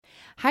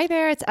Hi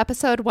there, it's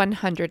episode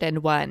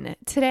 101.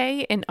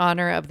 Today, in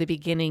honor of the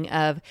beginning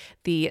of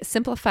the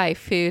Simplify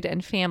Food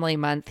and Family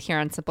Month here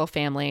on Simple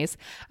Families,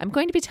 I'm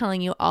going to be telling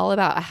you all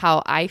about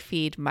how I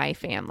feed my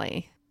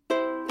family.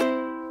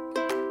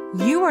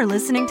 You are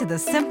listening to the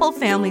Simple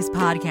Families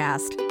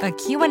Podcast, a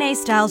Q&A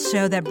style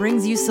show that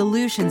brings you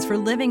solutions for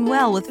living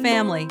well with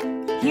family.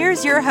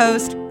 Here's your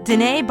host,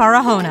 Danae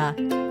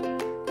Barahona.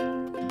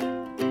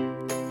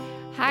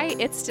 Hi,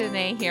 it's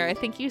Danae here.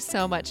 Thank you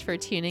so much for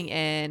tuning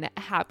in.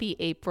 Happy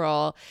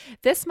April.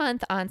 This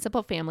month on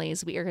Simple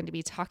Families, we are going to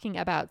be talking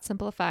about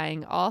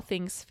simplifying all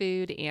things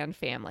food and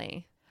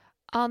family.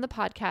 On the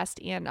podcast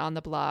and on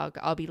the blog,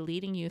 I'll be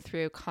leading you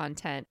through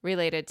content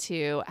related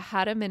to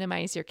how to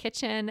minimize your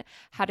kitchen,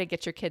 how to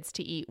get your kids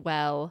to eat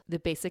well, the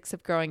basics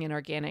of growing an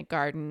organic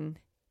garden,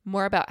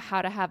 more about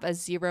how to have a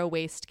zero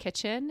waste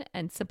kitchen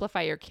and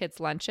simplify your kids'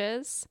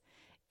 lunches,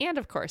 and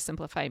of course,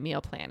 simplify meal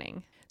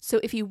planning. So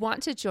if you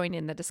want to join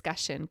in the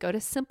discussion, go to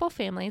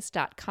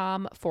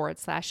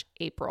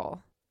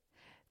simplefamilies.com/April.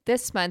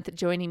 This month,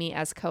 joining me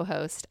as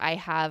co-host, I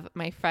have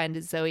my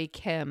friend Zoe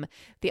Kim,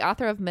 the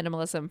author of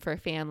Minimalism for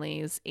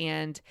Families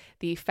and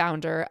the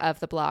founder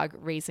of the blog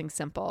Raising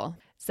Simple.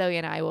 Zoe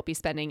and I will be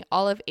spending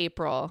all of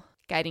April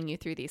guiding you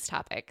through these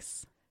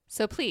topics.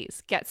 So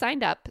please get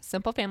signed up,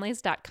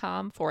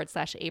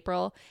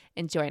 simplefamilies.com/April,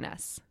 and join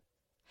us.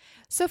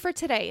 So for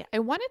today, I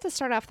wanted to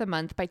start off the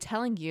month by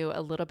telling you a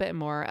little bit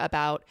more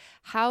about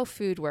how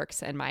food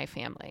works in my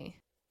family.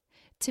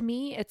 To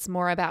me, it's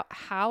more about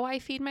how I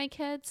feed my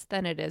kids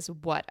than it is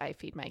what I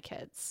feed my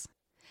kids.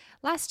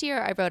 Last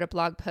year, I wrote a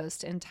blog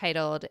post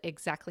entitled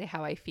Exactly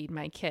How I Feed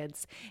My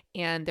Kids,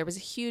 and there was a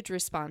huge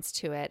response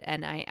to it,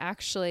 and I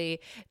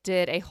actually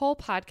did a whole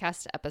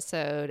podcast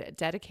episode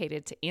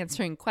dedicated to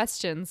answering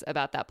questions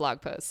about that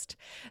blog post.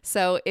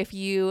 So if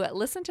you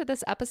listen to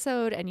this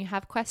episode and you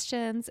have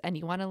questions and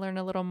you want to learn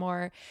a little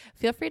more,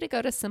 feel free to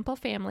go to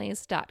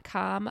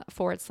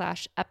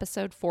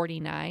simplefamilies.com/episode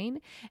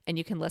 49, and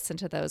you can listen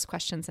to those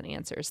questions and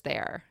answers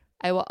there.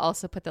 I will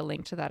also put the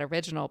link to that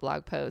original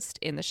blog post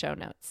in the show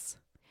notes.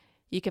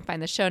 You can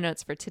find the show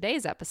notes for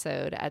today's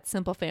episode at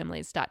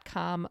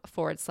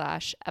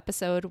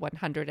simplefamilies.com/episode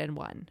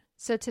 101.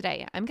 So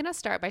today, I'm going to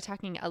start by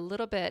talking a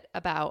little bit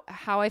about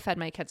how I fed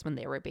my kids when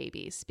they were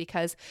babies,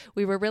 because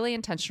we were really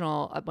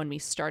intentional when we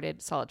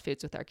started solid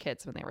foods with our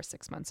kids when they were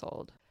 6 months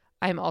old.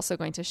 I'm also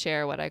going to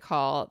share what I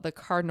call the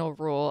cardinal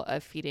rule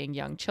of feeding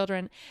young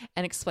children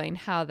and explain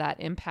how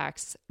that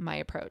impacts my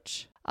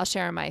approach. I'll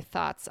share my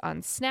thoughts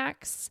on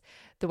snacks,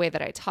 the way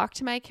that I talk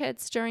to my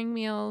kids during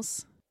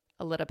meals,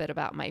 a little bit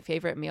about my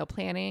favorite meal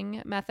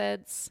planning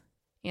methods,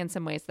 and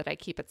some ways that I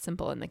keep it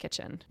simple in the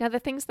kitchen. Now, the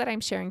things that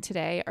I'm sharing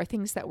today are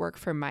things that work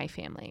for my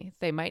family.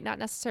 They might not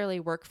necessarily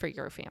work for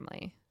your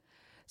family.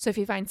 So if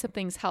you find some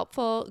things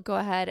helpful, go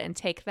ahead and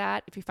take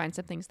that. If you find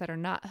some things that are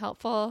not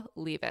helpful,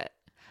 leave it.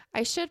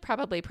 I should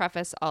probably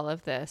preface all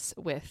of this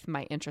with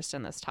my interest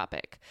in this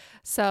topic.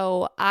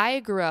 So I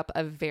grew up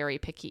a very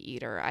picky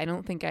eater. I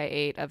don't think I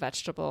ate a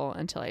vegetable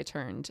until I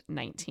turned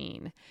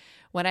 19.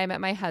 When I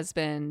met my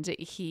husband,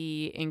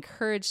 he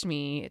encouraged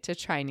me to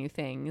try new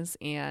things.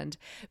 And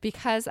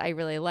because I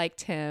really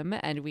liked him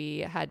and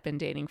we had been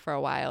dating for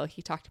a while,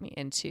 he talked me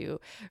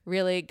into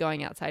really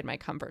going outside my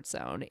comfort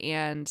zone.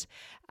 And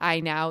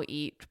I now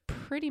eat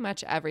pretty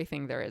much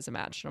everything there is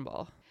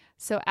imaginable.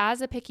 So as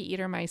a picky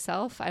eater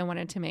myself, I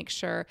wanted to make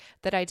sure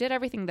that I did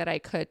everything that I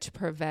could to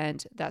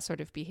prevent that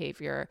sort of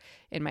behavior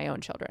in my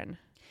own children.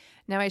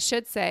 Now, I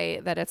should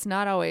say that it's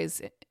not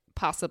always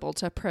possible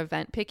to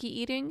prevent picky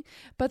eating,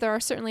 but there are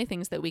certainly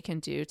things that we can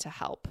do to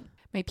help.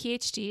 My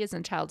PhD is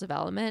in child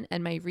development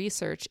and my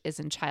research is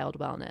in child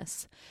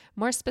wellness.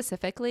 More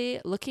specifically,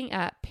 looking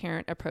at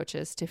parent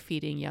approaches to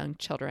feeding young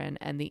children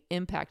and the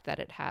impact that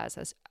it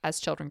has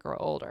as children grow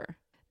older.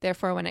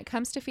 Therefore, when it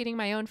comes to feeding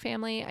my own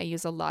family, I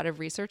use a lot of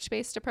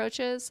research-based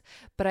approaches,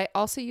 but I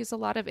also use a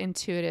lot of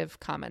intuitive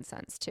common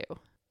sense too.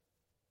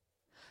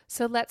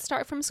 So let's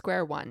start from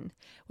square one.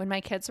 When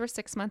my kids were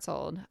 6 months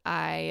old,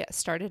 I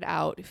started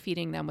out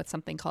feeding them with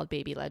something called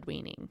baby-led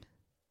weaning.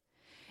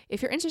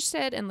 If you're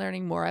interested in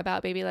learning more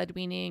about baby-led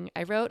weaning,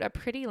 I wrote a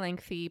pretty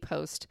lengthy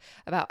post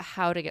about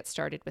how to get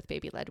started with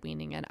baby-led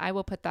weaning, and I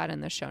will put that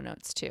in the show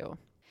notes too.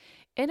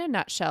 In a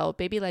nutshell,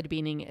 baby-led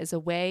weaning is a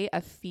way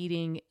of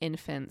feeding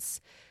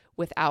infants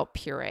without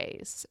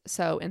purees.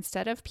 So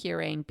instead of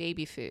pureeing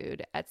baby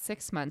food, at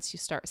 6 months, you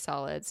start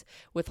solids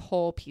with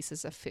whole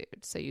pieces of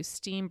food. So you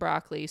steam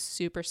broccoli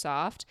super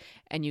soft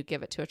and you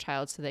give it to a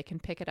child so they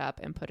can pick it up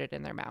and put it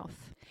in their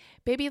mouth.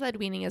 Baby-led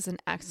weaning is an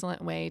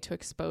excellent way to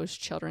expose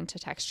children to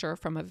texture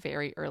from a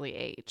very early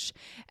age.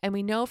 And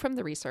we know from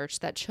the research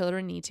that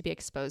children need to be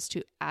exposed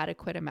to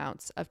adequate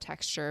amounts of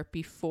texture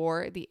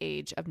before the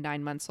age of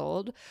 9 months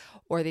old,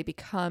 or they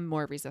become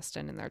more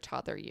resistant in their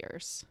toddler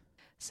years.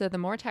 So the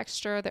more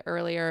texture, the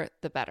earlier,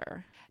 the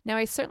better. Now,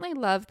 I certainly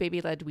love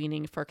baby-led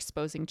weaning for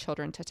exposing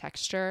children to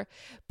texture,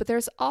 but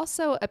there's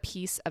also a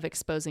piece of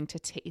exposing to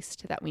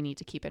taste that we need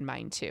to keep in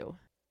mind too.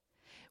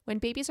 When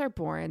babies are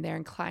born, they're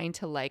inclined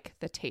to like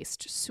the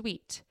taste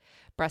sweet.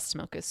 breast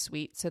milk is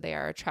sweet, so they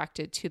are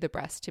attracted to the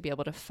breast to be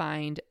able to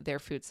find their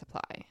food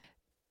supply.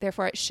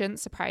 Therefore, it shouldn't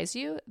surprise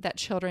you that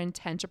children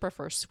tend to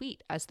prefer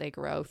sweet as they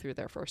grow through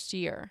their first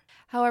year.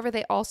 However,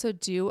 they also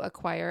do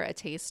acquire a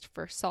taste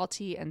for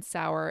salty and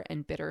sour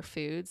and bitter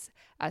foods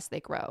as they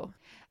grow.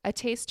 A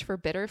taste for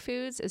bitter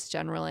foods is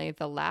generally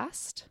the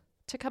last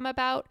to come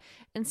about,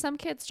 and some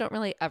kids don't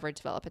really ever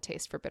develop a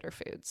taste for bitter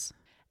foods.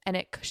 And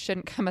it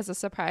shouldn't come as a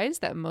surprise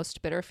that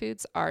most bitter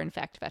foods are in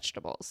fact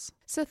vegetables.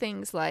 So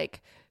things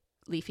like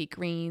leafy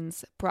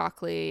greens,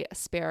 broccoli,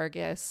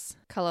 asparagus,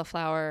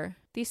 cauliflower,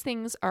 these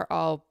things are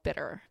all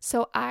bitter.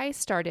 So I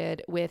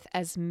started with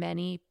as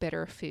many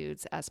bitter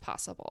foods as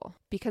possible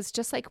because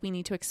just like we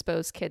need to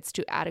expose kids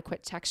to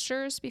adequate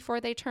textures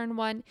before they turn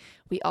 1,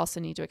 we also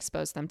need to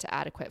expose them to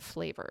adequate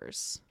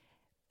flavors.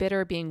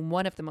 Bitter being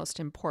one of the most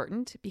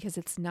important because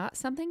it's not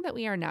something that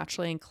we are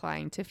naturally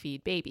inclined to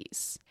feed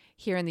babies.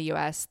 Here in the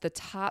US, the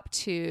top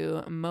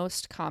 2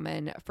 most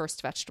common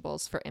first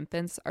vegetables for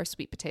infants are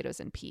sweet potatoes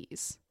and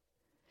peas.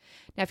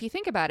 Now, if you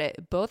think about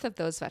it, both of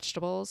those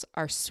vegetables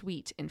are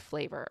sweet in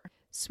flavor.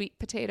 Sweet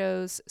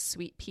potatoes,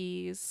 sweet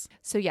peas.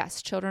 So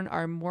yes, children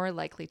are more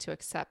likely to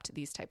accept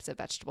these types of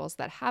vegetables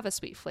that have a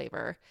sweet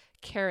flavor,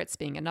 carrots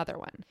being another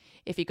one.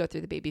 If you go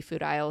through the baby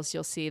food aisles,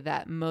 you'll see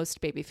that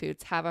most baby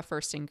foods have a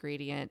first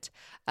ingredient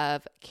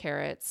of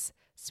carrots,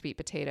 sweet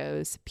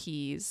potatoes,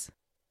 peas,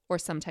 or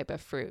some type of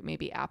fruit,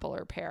 maybe apple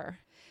or pear.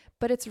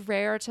 But it's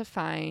rare to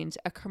find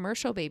a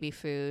commercial baby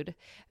food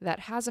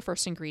that has a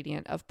first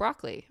ingredient of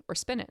broccoli or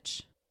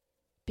spinach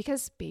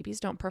because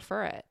babies don't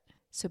prefer it.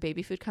 So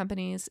baby food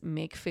companies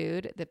make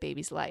food that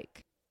babies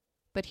like.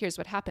 But here's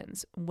what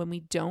happens. When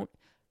we don't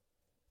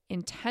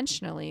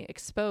intentionally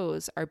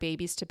expose our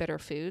babies to bitter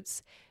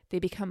foods, they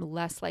become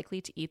less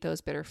likely to eat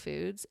those bitter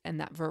foods and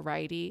that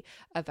variety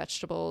of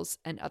vegetables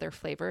and other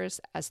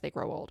flavors as they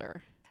grow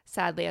older.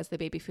 Sadly, as the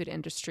baby food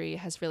industry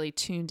has really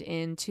tuned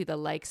into the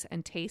likes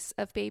and tastes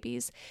of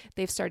babies,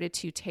 they've started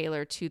to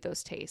tailor to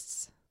those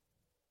tastes.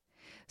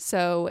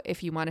 So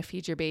if you want to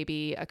feed your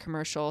baby a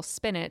commercial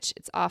spinach,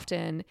 it's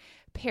often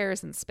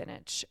pears and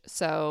spinach.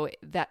 So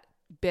that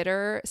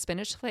bitter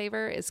spinach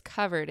flavor is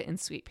covered in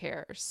sweet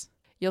pears.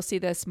 You'll see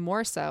this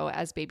more so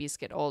as babies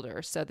get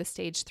older. So the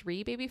stage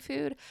 3 baby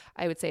food,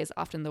 I would say, is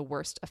often the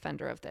worst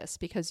offender of this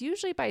because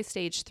usually by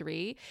stage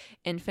 3,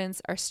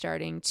 infants are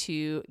starting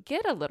to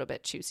get a little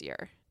bit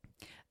choosier.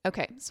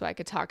 Okay, so I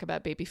could talk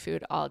about baby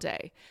food all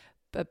day.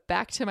 But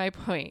back to my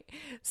point.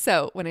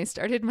 So when I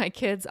started my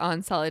kids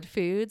on solid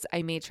foods,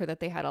 I made sure that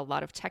they had a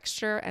lot of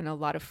texture and a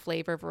lot of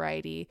flavor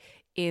variety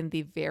in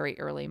the very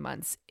early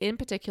months, in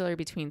particular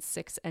between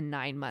 6 and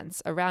 9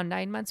 months. Around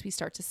 9 months, we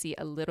start to see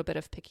a little bit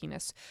of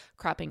pickiness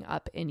cropping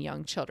up in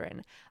young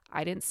children.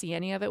 I didn't see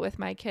any of it with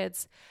my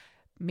kids,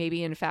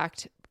 maybe in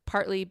fact,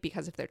 partly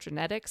because of their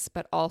genetics,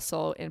 but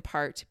also in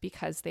part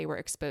because they were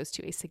exposed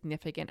to a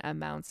significant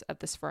amounts of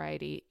this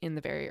variety in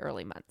the very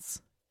early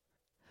months.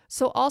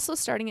 So also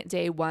starting at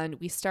day 1,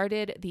 we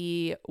started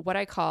what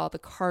I call the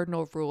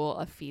cardinal rule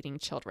of feeding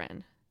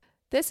children.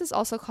 This is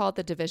also called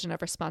the division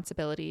of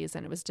responsibilities,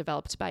 and it was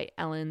developed by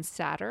Ellen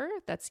Satter.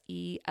 That's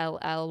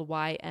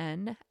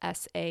ELLYNSATTER.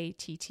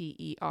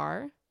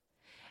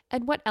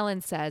 And what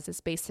Ellen says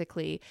is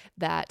basically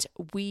that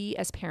we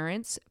as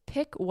parents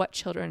pick what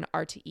children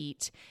are to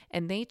eat,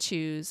 and they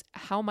choose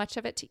how much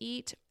of it to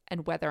eat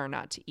and whether or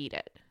not to eat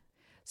it.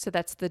 So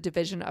that's the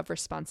division of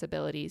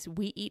responsibilities.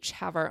 We each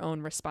have our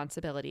own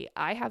responsibility.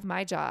 I have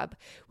my job,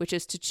 which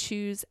is to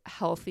choose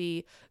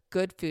healthy,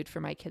 good food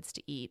for my kids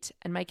to eat.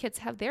 And my kids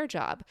have their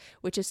job,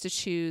 which is to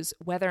choose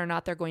whether or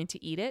not they're going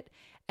to eat it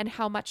and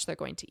how much they're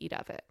going to eat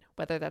of it,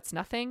 whether that's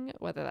nothing,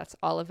 whether that's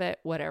all of it,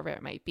 whatever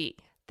it might be.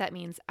 That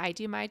means I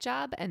do my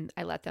job and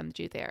I let them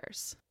do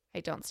theirs. I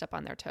don't step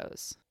on their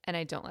toes and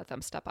I don't let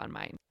them step on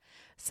mine.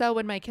 So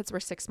when my kids were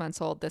 6 months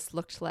old, this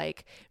looked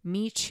like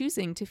me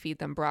choosing to feed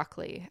them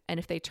broccoli. And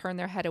if they turned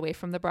their head away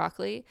from the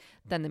broccoli,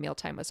 then the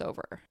mealtime was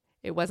over.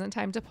 It wasn't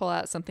time to pull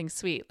out something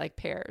sweet like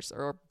pears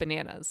or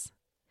bananas.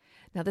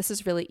 Now, this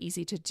is really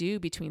easy to do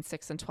between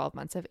 6 and 12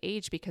 months of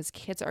age because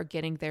kids are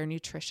getting their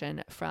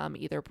nutrition from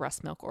either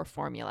breast milk or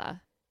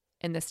formula.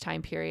 In this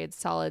time period,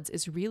 solids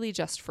is really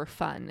just for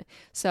fun.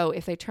 So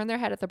if they turn their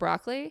head at the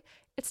broccoli,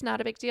 it's not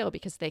a big deal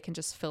because they can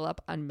just fill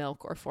up on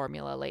milk or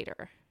formula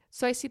later.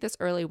 So I see this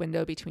early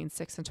window between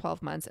 6 and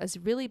 12 months as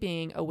really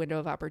being a window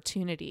of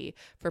opportunity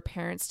for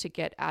parents to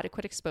get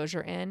adequate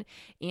exposure in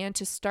and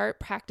to start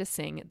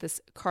practicing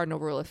this cardinal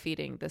rule of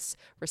feeding, this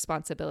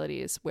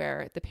responsibilities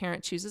where the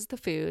parent chooses the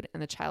food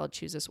and the child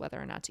chooses whether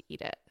or not to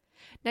eat it.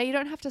 Now, you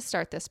don't have to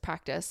start this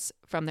practice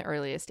from the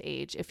earliest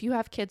age. If you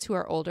have kids who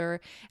are older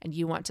and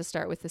you want to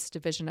start with this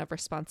division of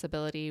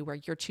responsibility where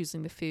you're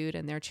choosing the food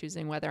and they're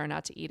choosing whether or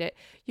not to eat it,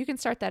 you can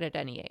start that at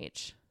any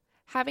age.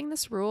 Having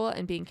this rule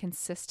and being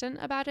consistent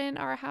about it in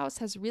our house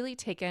has really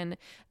taken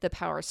the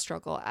power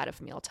struggle out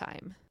of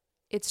mealtime.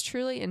 It's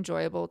truly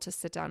enjoyable to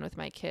sit down with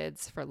my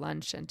kids for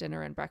lunch and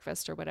dinner and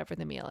breakfast or whatever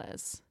the meal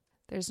is.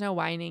 There's no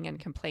whining and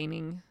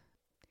complaining.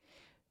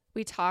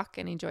 We talk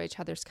and enjoy each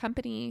other's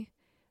company,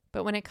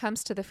 but when it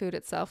comes to the food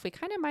itself, we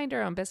kind of mind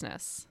our own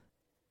business.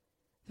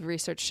 The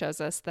research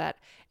shows us that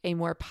a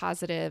more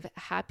positive,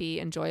 happy,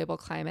 enjoyable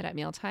climate at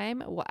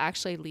mealtime will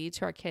actually lead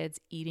to our kids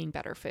eating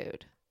better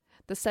food.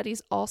 The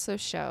studies also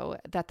show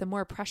that the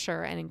more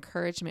pressure and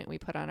encouragement we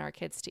put on our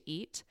kids to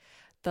eat,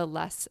 the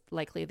less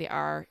likely they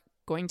are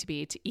going to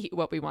be to eat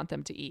what we want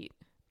them to eat.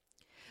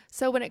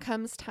 So when it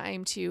comes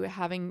time to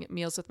having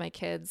meals with my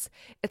kids,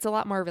 it's a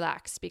lot more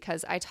relaxed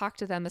because I talk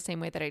to them the same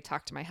way that I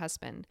talk to my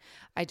husband.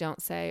 I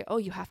don't say, oh,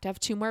 you have to have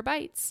 2 more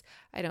bites.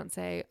 I don't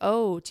say,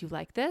 oh, do you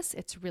like this?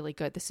 It's really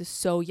good. This is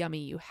so yummy.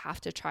 You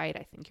have to try it.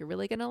 I think you're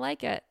really going to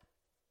like it.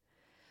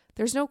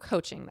 There's no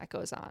coaching that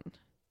goes on.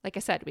 Like I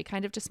said, we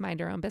kind of just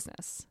mind our own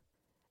business.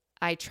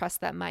 I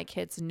trust that my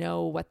kids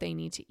know what they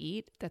need to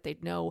eat, that they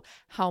know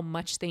how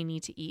much they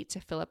need to eat to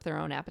fill up their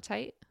own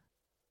appetite.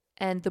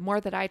 And the more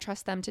that I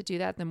trust them to do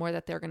that, the more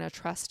that they're going to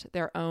trust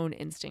their own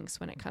instincts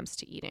when it comes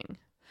to eating.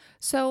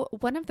 So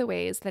one of the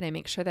ways that I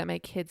make sure that my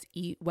kids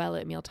eat well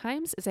at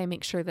mealtimes is I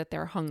make sure that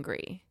they're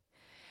hungry.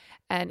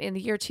 And in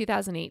the year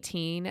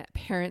 2018,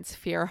 parents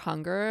fear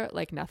hunger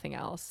like nothing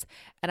else.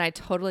 And I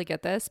totally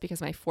get this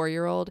because my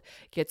 4-year-old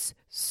gets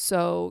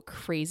so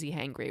crazy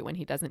hangry when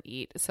he doesn't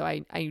eat. So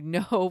I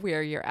know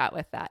where you're at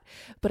with that.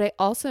 But I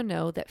also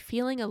know that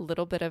feeling a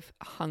little bit of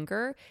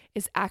hunger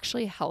is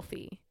actually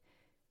healthy.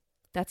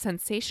 That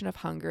sensation of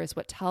hunger is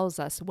what tells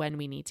us when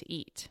we need to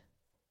eat.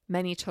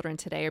 Many children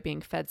today are being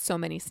fed so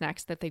many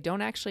snacks that they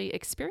don't actually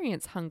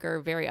experience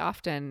hunger very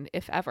often,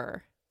 if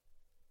ever.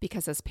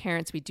 Because as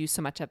parents, we do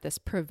so much of this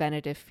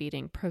preventative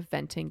feeding,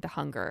 preventing the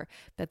hunger,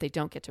 that they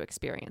don't get to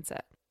experience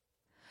it.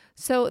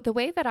 So the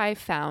way that I've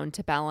found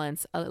to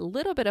balance a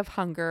little bit of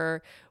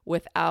hunger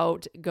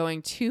without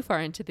going too far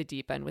into the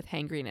deep end with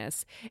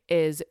hangriness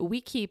is we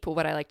keep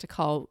what I like to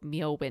call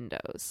meal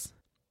windows.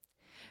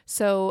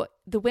 So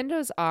the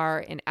windows are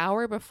an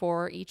hour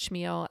before each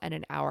meal and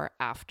an hour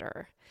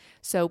after.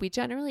 So we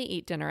generally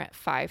eat dinner at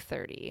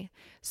 5:30.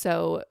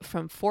 So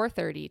from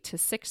 4:30 to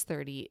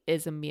 6:30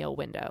 is a meal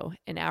window,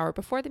 an hour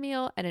before the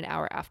meal and an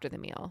hour after the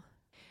meal.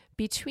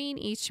 Between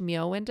each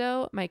meal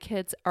window, my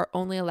kids are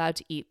only allowed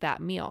to eat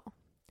that meal.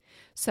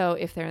 So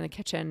if they're in the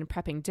kitchen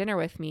prepping dinner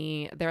with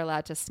me, they're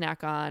allowed to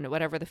snack on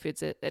whatever the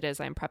foods it is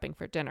I'm prepping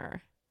for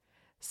dinner.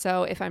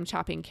 So if I'm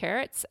chopping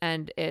carrots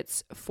and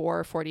it's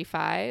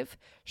 4:45,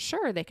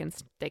 sure, they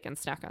can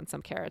snack on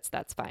some carrots.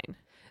 That's fine.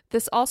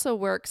 This also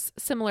works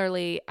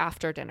similarly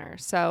after dinner.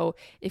 So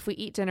if we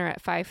eat dinner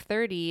at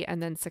 5:30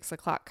 and then 6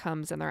 o'clock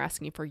comes and they're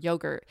asking for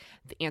yogurt,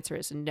 the answer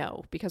is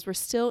no, because we're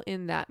still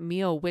in that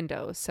meal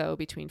window. So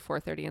between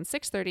 4:30 and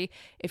 6:30,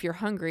 if you're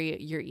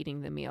hungry, you're eating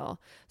the meal.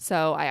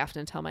 So I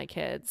often tell my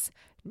kids,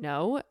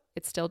 no,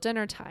 it's still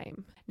dinner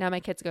time. Now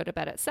my kids go to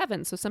bed at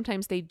 7, so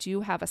sometimes they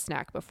do have a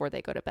snack before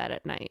they go to bed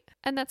at night,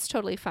 and that's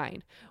totally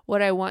fine.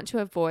 What I want to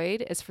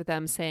avoid is for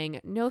them saying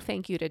no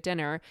thank you to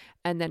dinner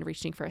and then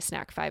reaching for a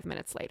snack 5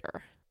 minutes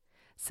later.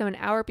 So an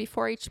hour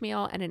before each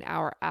meal and an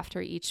hour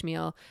after each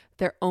meal,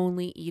 they're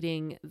only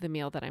eating the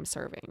meal that I'm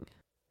serving.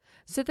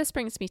 So this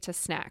brings me to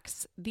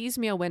snacks. These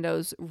meal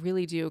windows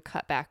really do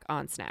cut back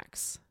on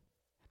snacks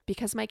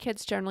because my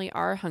kids generally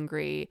are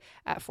hungry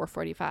at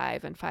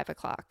 4:45 and 5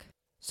 o'clock.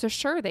 So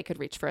sure, they could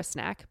reach for a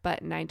snack,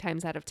 but 9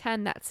 times out of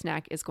 10, that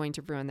snack is going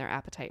to ruin their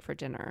appetite for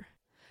dinner.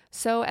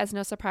 So as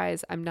no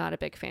surprise, I'm not a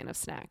big fan of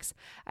snacks.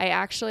 I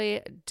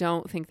actually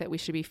don't think that we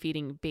should be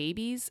feeding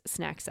babies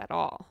snacks at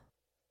all.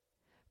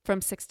 From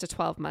 6 to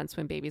 12 months,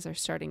 when babies are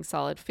starting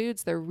solid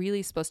foods, they're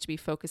really supposed to be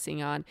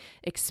focusing on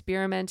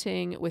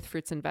experimenting with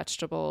fruits and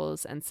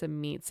vegetables and some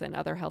meats and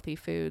other healthy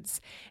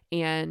foods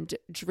and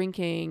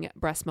drinking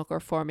breast milk or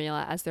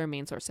formula as their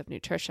main source of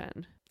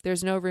nutrition.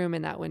 There's no room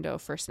in that window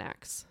for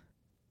snacks.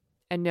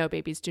 And no,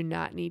 babies do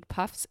not need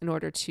puffs in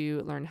order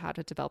to learn how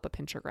to develop a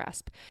pincher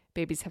grasp.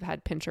 Babies have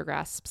had pincher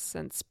grasps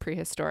since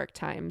prehistoric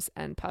times,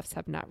 and puffs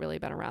have not really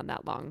been around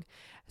that long.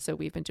 So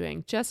we've been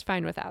doing just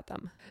fine without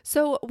them.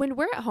 So when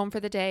we're at home for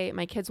the day,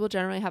 my kids will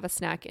generally have a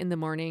snack in the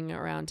morning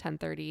around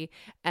 10:30,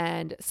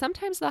 and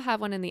sometimes they'll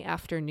have one in the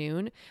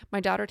afternoon. My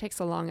daughter takes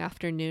a long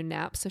afternoon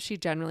nap, so she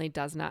generally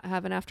does not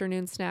have an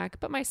afternoon snack,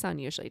 but my son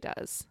usually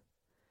does.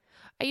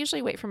 I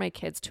usually wait for my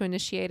kids to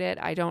initiate it.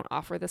 I don't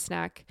offer the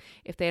snack.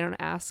 If they don't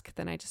ask,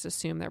 then I just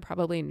assume they're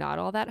probably not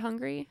all that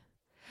hungry.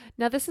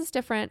 Now, this is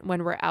different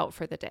when we're out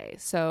for the day.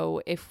 So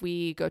if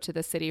we go to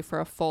the city for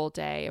a full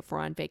day, if we're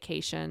on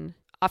vacation,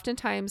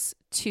 oftentimes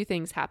 2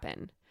 things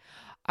happen.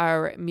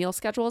 Our meal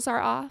schedules are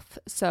off,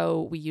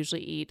 so we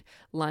usually eat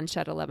lunch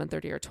at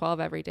 11:30 or 12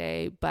 every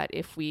day. But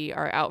if we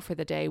are out for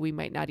the day, we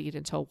might not eat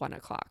until 1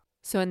 o'clock.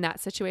 So in that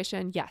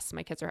situation, yes,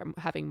 my kids are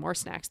having more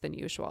snacks than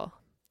usual.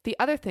 The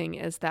other thing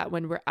is that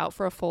when we're out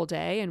for a full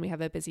day and we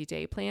have a busy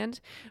day planned,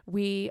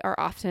 we are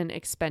often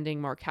expending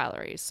more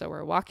calories. So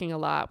we're walking a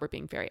lot, we're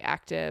being very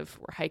active,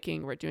 we're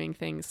hiking, we're doing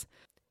things.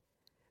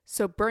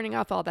 So burning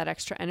off all that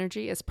extra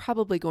energy is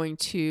probably going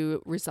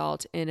to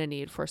result in a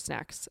need for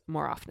snacks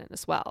more often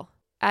as well.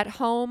 At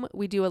home,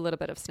 we do a little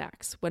bit of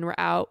snacks. When we're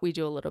out, we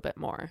do a little bit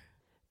more.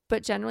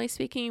 But generally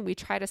speaking, we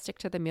try to stick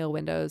to the meal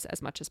windows as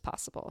much as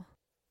possible.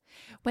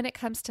 When it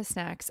comes to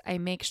snacks, I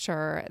make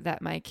sure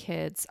that my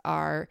kids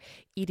are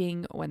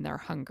eating when they're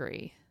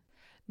hungry.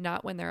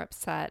 not when they're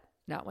upset,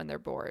 not when they're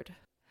bored.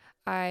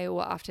 I will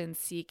often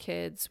see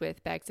kids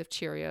with bags of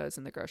Cheerios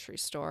in the grocery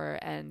store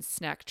and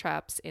snack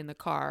traps in the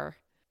car.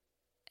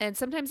 And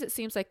sometimes it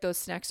seems like those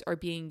snacks are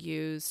being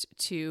used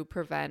to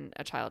prevent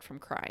a child from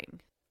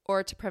crying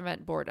or to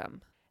prevent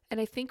boredom.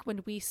 And I think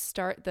when we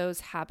start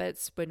those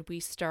habits, when we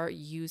start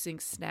using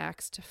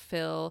snacks to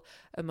fill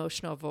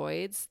emotional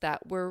voids,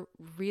 that we're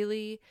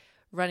really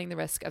running the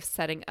risk of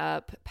setting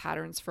up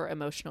patterns for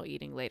emotional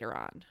eating later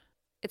on.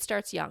 It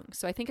starts young.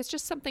 So I think it's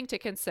just something to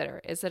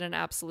consider. Is it an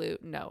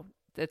absolute? No,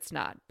 it's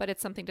not, but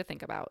it's something to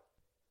think about.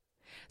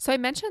 So I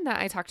mentioned that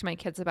I talk to my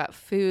kids about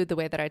food the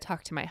way that I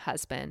talk to my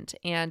husband,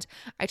 and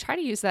I try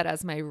to use that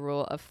as my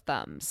rule of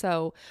thumb.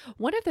 So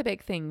one of the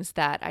big things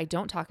that I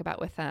don't talk about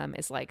with them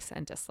is likes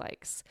and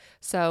dislikes.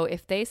 So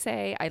if they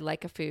say I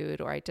like a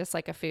food or I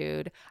dislike a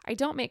food, I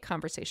don't make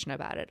conversation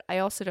about it. I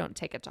also don't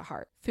take it to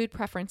heart. Food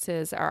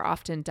preferences are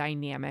often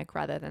dynamic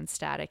rather than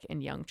static in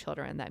young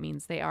children. That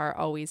means they are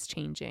always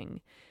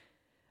changing.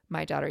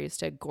 My daughter used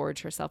to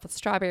gorge herself with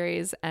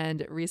strawberries,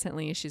 and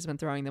recently she's been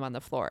throwing them on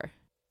the floor.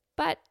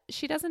 But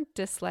she doesn't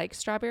dislike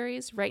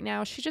strawberries right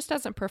now. She just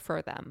doesn't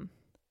prefer them.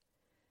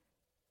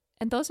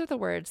 And those are the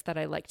words that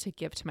I like to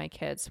give to my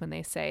kids when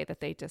they say that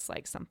they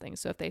dislike something.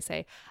 So if they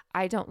say,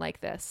 I don't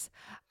like this,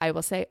 I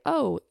will say,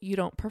 oh, you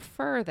don't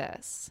prefer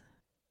this.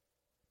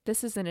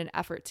 This is in an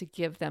effort to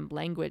give them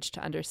language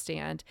to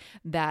understand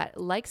that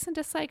likes and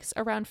dislikes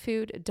around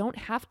food don't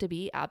have to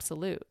be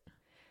absolute.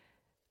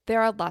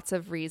 There are lots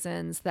of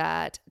reasons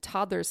that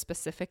toddlers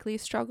specifically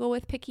struggle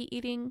with picky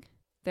eating.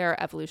 There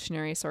are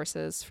evolutionary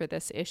sources for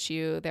this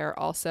issue. There are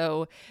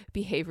also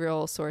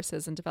behavioral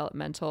sources and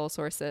developmental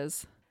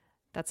sources.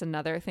 That's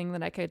another thing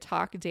that I could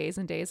talk days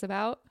and days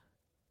about.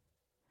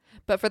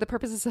 But for the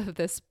purposes of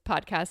this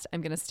podcast,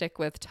 I'm going to stick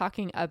with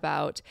talking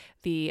about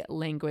the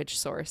language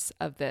source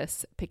of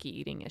this picky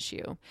eating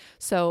issue.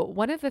 So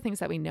one of the things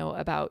that we know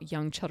about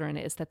young children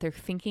is that their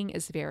thinking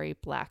is very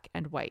black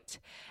and white.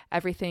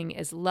 Everything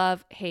is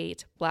love,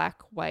 hate,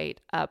 black,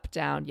 white, up,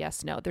 down,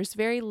 yes, no. There's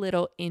very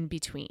little in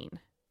between.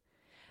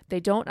 They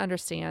don't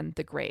understand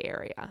the gray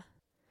area.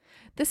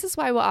 This is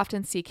why we'll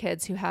often see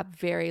kids who have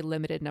very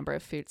limited number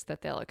of foods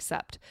that they'll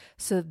accept.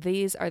 So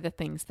these are the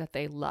things that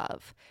they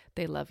love.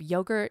 They love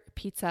yogurt,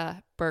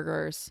 pizza,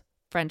 burgers,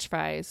 French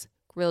fries,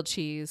 grilled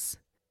cheese,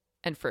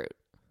 and fruit.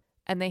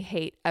 And they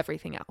hate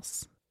everything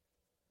else.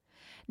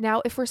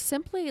 Now, if we're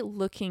simply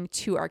looking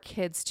to our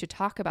kids to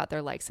talk about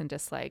their likes and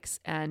dislikes,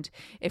 and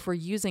if we're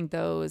using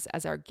those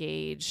as our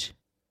gauge,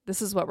 this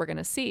is what we're going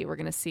to see. We're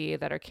going to see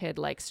that our kid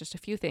likes just a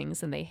few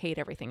things and they hate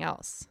everything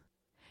else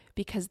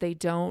because they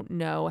don't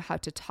know how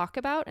to talk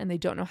about and they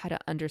don't know how to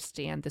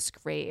understand this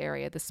gray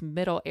area, this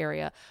middle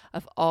area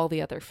of all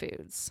the other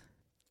foods.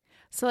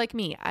 So like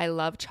me, I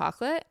love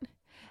chocolate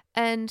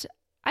and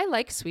I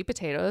like sweet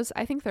potatoes.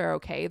 I think they're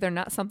okay. They're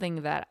not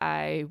something that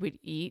I would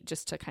eat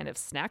just to kind of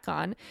snack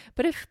on,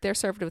 but if they're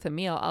served with a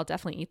meal, I'll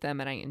definitely eat them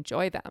and I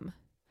enjoy them.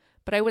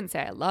 But I wouldn't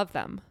say I love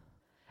them.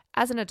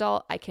 As an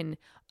adult, I can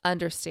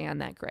understand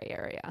that gray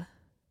area.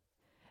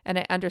 And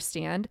I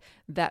understand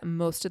that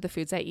most of the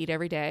foods I eat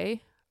every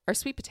day are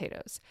sweet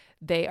potatoes.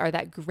 They are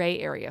that gray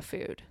area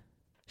food.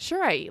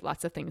 Sure, I eat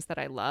lots of things that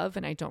I love,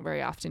 and I don't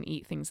very often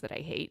eat things that I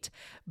hate,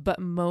 but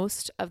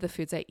most of the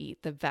foods I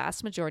eat, the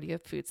vast majority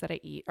of foods that I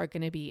eat are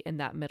going to be in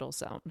that middle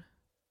zone.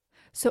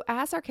 So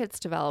as our kids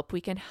develop,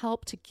 we can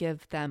help to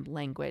give them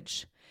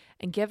language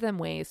and give them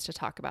ways to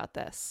talk about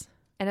this.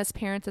 And as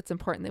parents, it's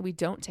important that we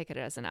don't take it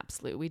as an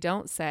absolute. We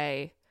don't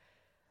say,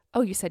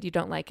 oh, you said you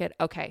don't like it.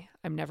 Okay,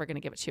 I'm never going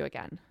to give it to you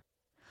again.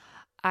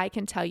 I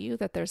can tell you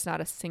that there's not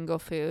a single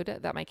food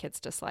that my kids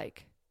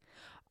dislike.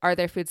 Are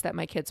there foods that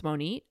my kids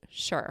won't eat?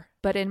 Sure.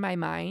 But in my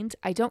mind,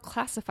 I don't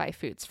classify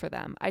foods for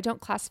them. I don't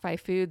classify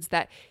foods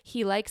that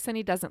he likes and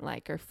he doesn't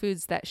like, or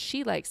foods that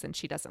she likes and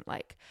she doesn't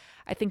like.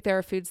 I think there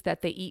are foods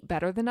that they eat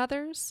better than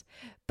others.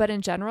 But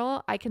in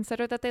general, I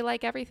consider that they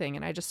like everything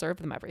and I just serve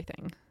them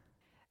everything.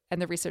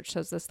 And the research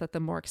shows us that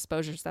the more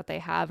exposures that they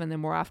have and the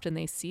more often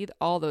they see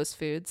all those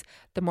foods,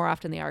 the more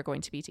often they are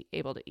going to be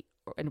able to eat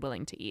and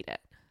willing to eat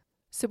it.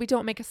 So we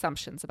don't make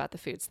assumptions about the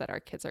foods that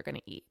our kids are going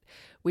to eat.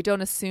 We don't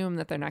assume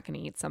that they're not going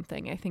to eat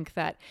something. I think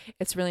that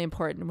it's really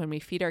important when we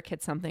feed our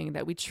kids something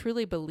that we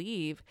truly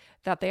believe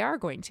that they are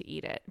going to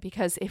eat it.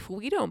 Because if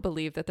we don't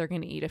believe that they're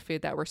going to eat a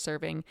food that we're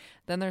serving,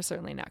 then they're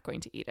certainly not going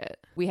to eat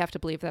it. We have to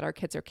believe that our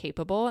kids are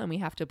capable, and we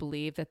have to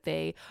believe that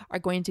they are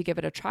going to give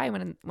it a try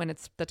when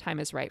the time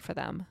is right for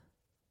them.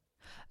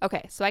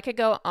 Okay, so I could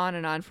go on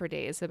and on for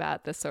days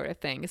about this sort of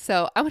thing.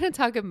 So I want to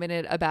talk a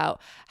minute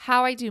about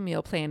how I do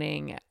meal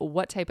planning,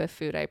 what type of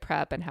food I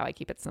prep, and how I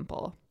keep it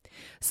simple.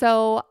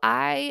 So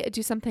I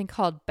do something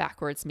called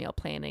backwards meal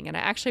planning, and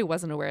I actually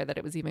wasn't aware that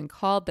it was even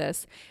called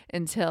this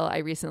until I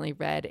recently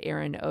read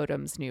Erin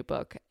Odom's new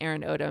book.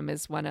 Erin Odom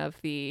is one of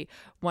the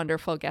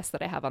wonderful guests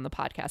that I have on the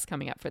podcast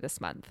coming up for this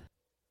month.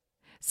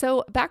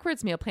 So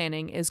backwards meal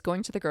planning is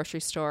going to the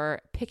grocery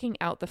store, picking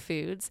out the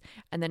foods,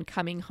 and then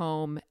coming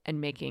home and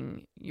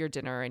making your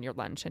dinner and your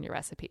lunch and your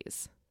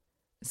recipes.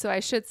 So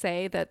I should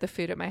say that the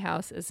food at my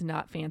house is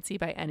not fancy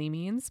by any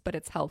means, but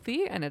it's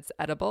healthy and it's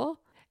edible.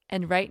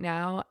 And right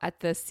now,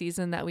 at the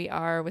season that we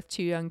are with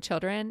 2 young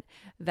children,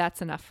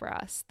 that's enough for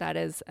us. That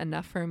is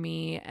enough for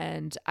me.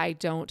 And I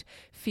don't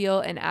feel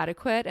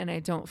inadequate, and I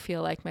don't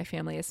feel like my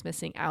family is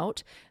missing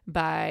out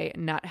by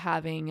not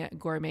having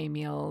gourmet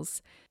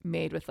meals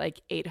made with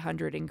like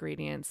 800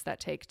 ingredients that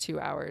take 2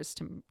 hours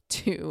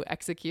to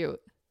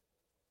execute.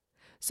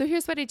 So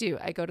here's what I do.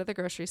 I go to the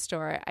grocery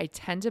store. I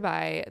tend to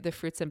buy the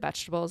fruits and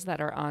vegetables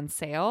that are on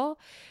sale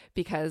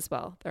because,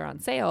 well, they're on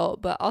sale,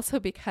 but also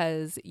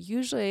because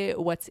usually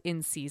what's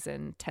in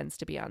season tends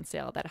to be on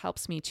sale. That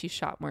helps me to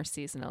shop more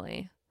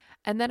seasonally.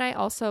 And then I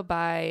also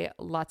buy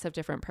lots of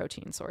different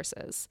protein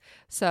sources.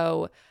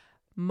 So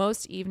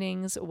most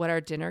evenings, what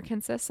our dinner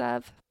consists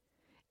of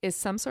is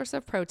some source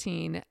of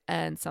protein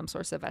and some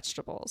source of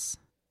vegetables.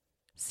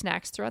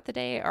 Snacks throughout the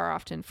day are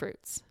often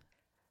fruits.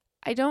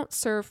 I don't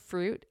serve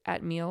fruit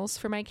at meals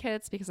for my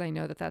kids because I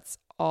know that that's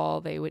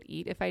all they would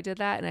eat if I did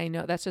that. And I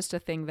know that's just a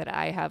thing that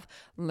I have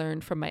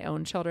learned from my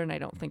own children. I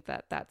don't think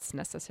that that's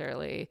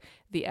necessarily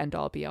the end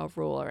all be all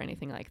rule or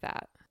anything like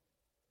that.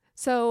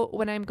 So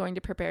when I'm going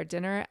to prepare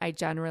dinner, I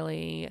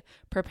generally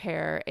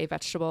prepare a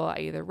vegetable. I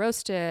either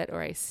roast it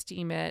or I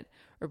steam it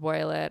or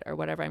boil it or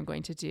whatever I'm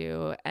going to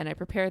do. And I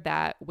prepare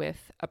that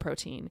with a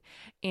protein.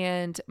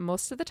 And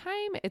most of the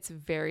time it's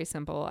very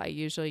simple. I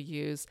usually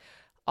use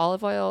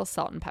olive oil,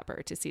 salt, and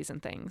pepper to season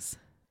things.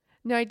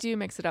 Now, I do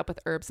mix it up with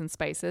herbs and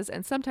spices,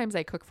 and sometimes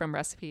I cook from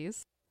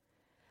recipes.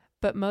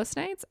 But most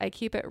nights, I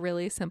keep it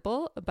really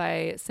simple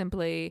by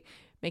simply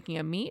making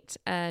a meat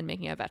and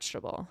making a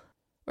vegetable.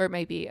 Or it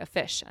might be a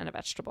fish and a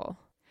vegetable.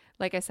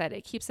 Like I said,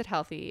 it keeps it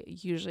healthy.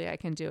 Usually I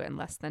can do it in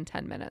less than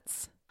 10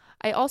 minutes.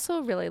 I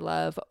also really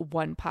love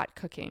one-pot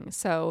cooking.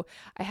 So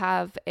I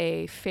have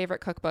a favorite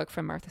cookbook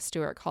from Martha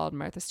Stewart called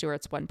Martha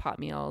Stewart's One-Pot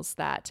Meals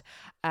that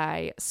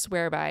I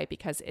swear by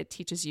because it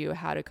teaches you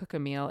how to cook a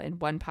meal in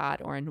one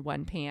pot or in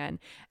one pan,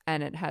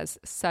 and it has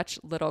such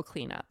little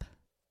cleanup.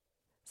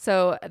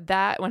 So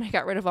that, when I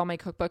got rid of all my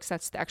cookbooks,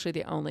 that's actually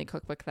the only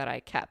cookbook that I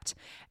kept.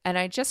 And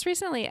I just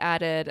recently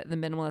added The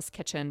Minimalist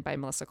Kitchen by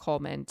Melissa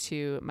Coleman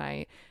to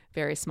my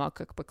very small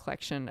cookbook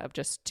collection of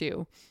just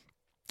 2.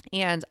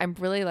 And I'm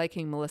really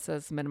liking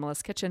Melissa's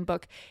Minimalist Kitchen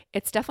book.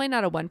 It's definitely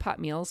not a one-pot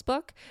meals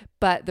book,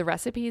 but the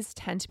recipes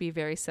tend to be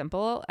very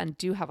simple and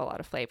do have a lot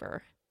of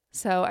flavor.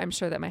 So I'm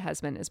sure that my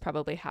husband is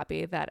probably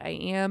happy that I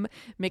am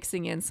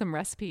mixing in some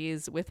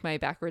recipes with my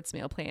backwards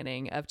meal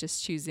planning of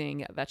just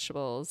choosing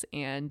vegetables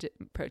and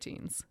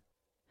proteins.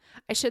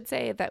 I should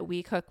say that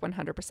we cook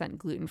 100%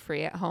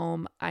 gluten-free at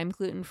home. I'm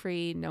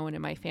gluten-free. No one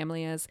in my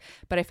family is.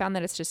 But I found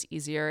that it's just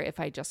easier if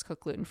I just cook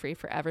gluten-free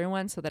for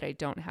everyone so that I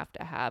don't have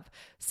to have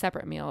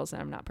separate meals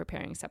and I'm not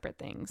preparing separate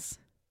things.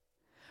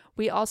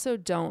 We also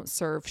don't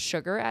serve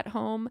sugar at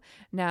home.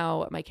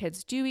 Now, my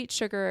kids do eat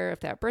sugar if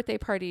they have birthday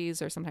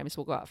parties, or sometimes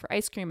we'll go out for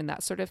ice cream and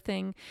that sort of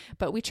thing.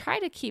 But we try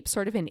to keep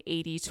sort of an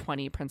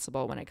 80-20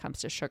 principle when it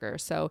comes to sugar.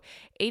 So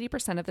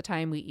 80% of the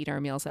time we eat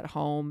our meals at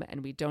home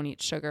and we don't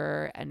eat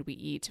sugar and we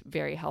eat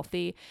very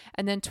healthy.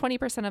 And then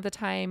 20% of the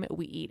time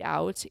we eat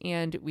out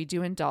and we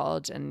do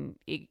indulge and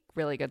eat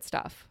really good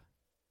stuff.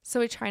 So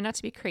we try not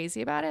to be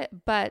crazy about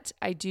it, but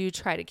I do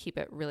try to keep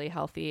it really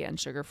healthy and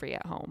sugar-free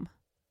at home.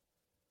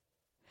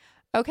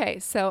 Okay,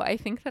 so I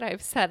think that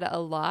I've said a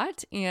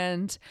lot,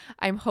 and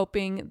I'm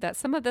hoping that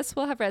some of this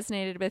will have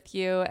resonated with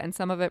you, and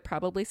some of it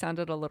probably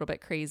sounded a little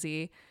bit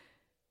crazy,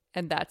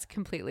 and that's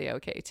completely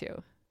okay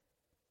too.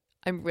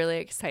 I'm really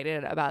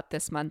excited about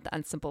this month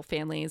on Simple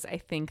Families. I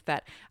think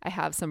that I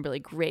have some really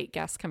great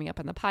guests coming up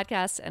on the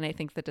podcast, and I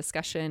think the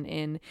discussion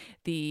in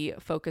the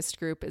focused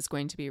group is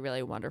going to be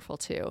really wonderful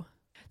too.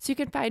 So you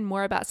can find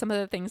more about some of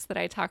the things that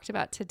I talked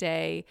about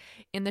today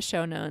in the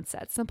show notes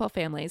at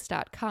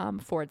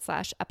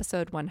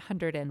simplefamilies.com/episode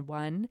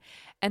 101.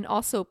 And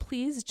also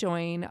please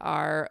join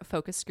our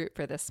focus group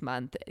for this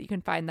month. You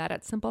can find that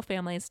at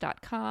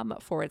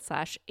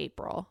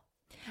simplefamilies.com/April.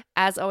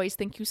 As always,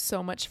 thank you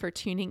so much for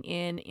tuning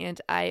in,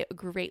 and I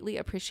greatly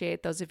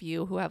appreciate those of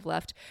you who have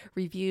left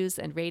reviews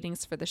and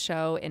ratings for the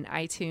show in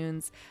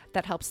iTunes.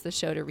 That helps the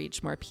show to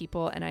reach more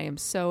people, and I am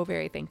so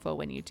very thankful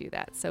when you do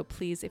that. So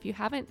please, if you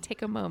haven't,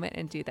 take a moment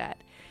and do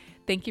that.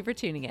 Thank you for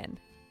tuning in.